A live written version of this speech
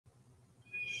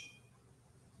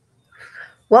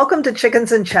Welcome to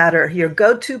Chickens and Chatter, your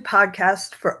go-to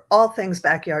podcast for all things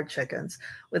backyard chickens,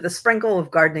 with a sprinkle of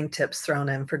gardening tips thrown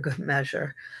in for good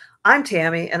measure. I'm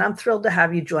Tammy, and I'm thrilled to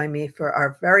have you join me for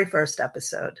our very first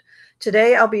episode.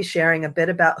 Today, I'll be sharing a bit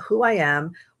about who I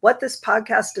am, what this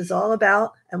podcast is all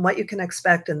about, and what you can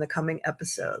expect in the coming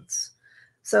episodes.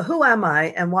 So who am I,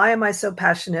 and why am I so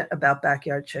passionate about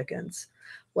backyard chickens?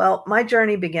 Well, my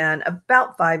journey began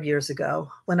about 5 years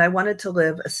ago when I wanted to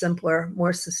live a simpler,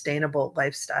 more sustainable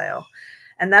lifestyle.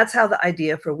 And that's how the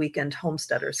idea for Weekend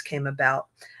Homesteaders came about,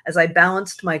 as I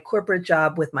balanced my corporate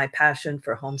job with my passion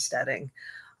for homesteading.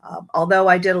 Although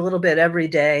I did a little bit every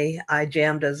day, I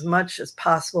jammed as much as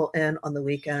possible in on the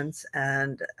weekends,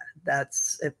 and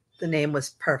the name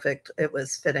was perfect. It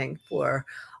was fitting for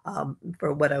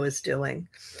what I was doing.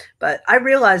 But I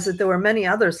realized that there were many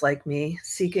others like me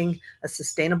seeking a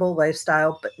sustainable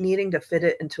lifestyle, but needing to fit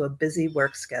it into a busy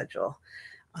work schedule.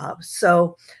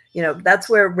 That's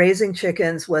where raising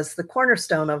chickens was the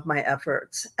cornerstone of my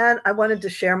efforts. And I wanted to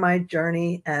share my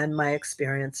journey and my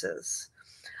experiences.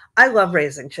 I love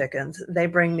raising chickens. They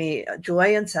bring me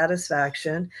joy and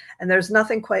satisfaction. And there's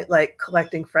nothing quite like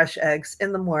collecting fresh eggs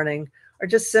in the morning or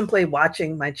just simply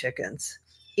watching my chickens.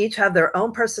 Each have their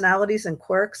own personalities and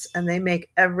quirks, and they make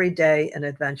every day an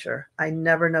adventure. I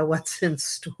never know what's in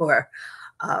store.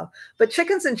 But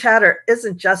Chickens and Chatter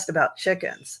isn't just about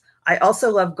chickens. I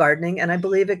also love gardening, and I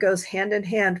believe it goes hand in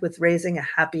hand with raising a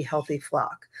happy, healthy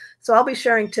flock. So I'll be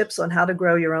sharing tips on how to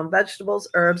grow your own vegetables,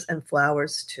 herbs, and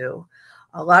flowers too.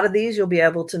 A lot of these you'll be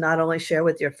able to not only share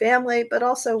with your family, but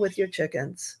also with your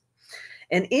chickens.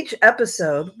 In each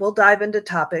episode, we'll dive into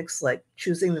topics like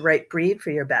choosing the right breed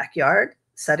for your backyard,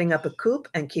 setting up a coop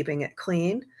and keeping it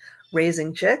clean,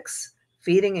 raising chicks,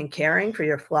 feeding and caring for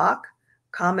your flock,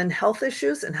 common health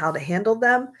issues and how to handle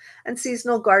them, and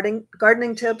seasonal gardening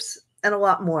tips, and a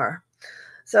lot more.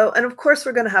 And of course,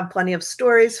 we're going to have plenty of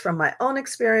stories from my own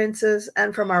experiences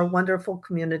and from our wonderful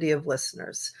community of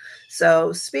listeners.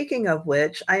 So speaking of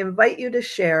which, I invite you to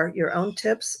share your own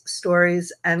tips,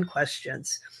 stories, and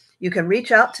questions. You can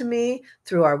reach out to me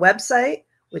through our website,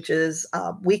 which is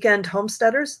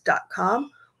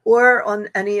weekendhomesteaders.com, or on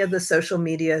any of the social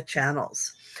media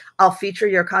channels. I'll feature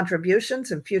your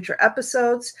contributions in future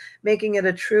episodes, making it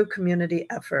a true community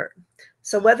effort.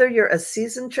 So whether you're a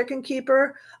seasoned chicken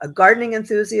keeper, a gardening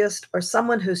enthusiast, or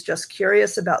someone who's just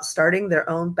curious about starting their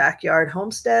own backyard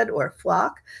homestead or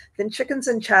flock, then Chickens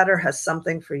and Chatter has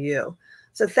something for you.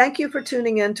 So thank you for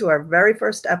tuning in to our very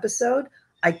first episode.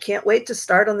 I can't wait to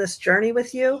start on this journey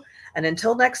with you. And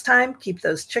until next time, keep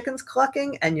those chickens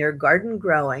clucking and your garden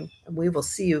growing. And we will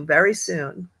see you very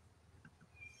soon.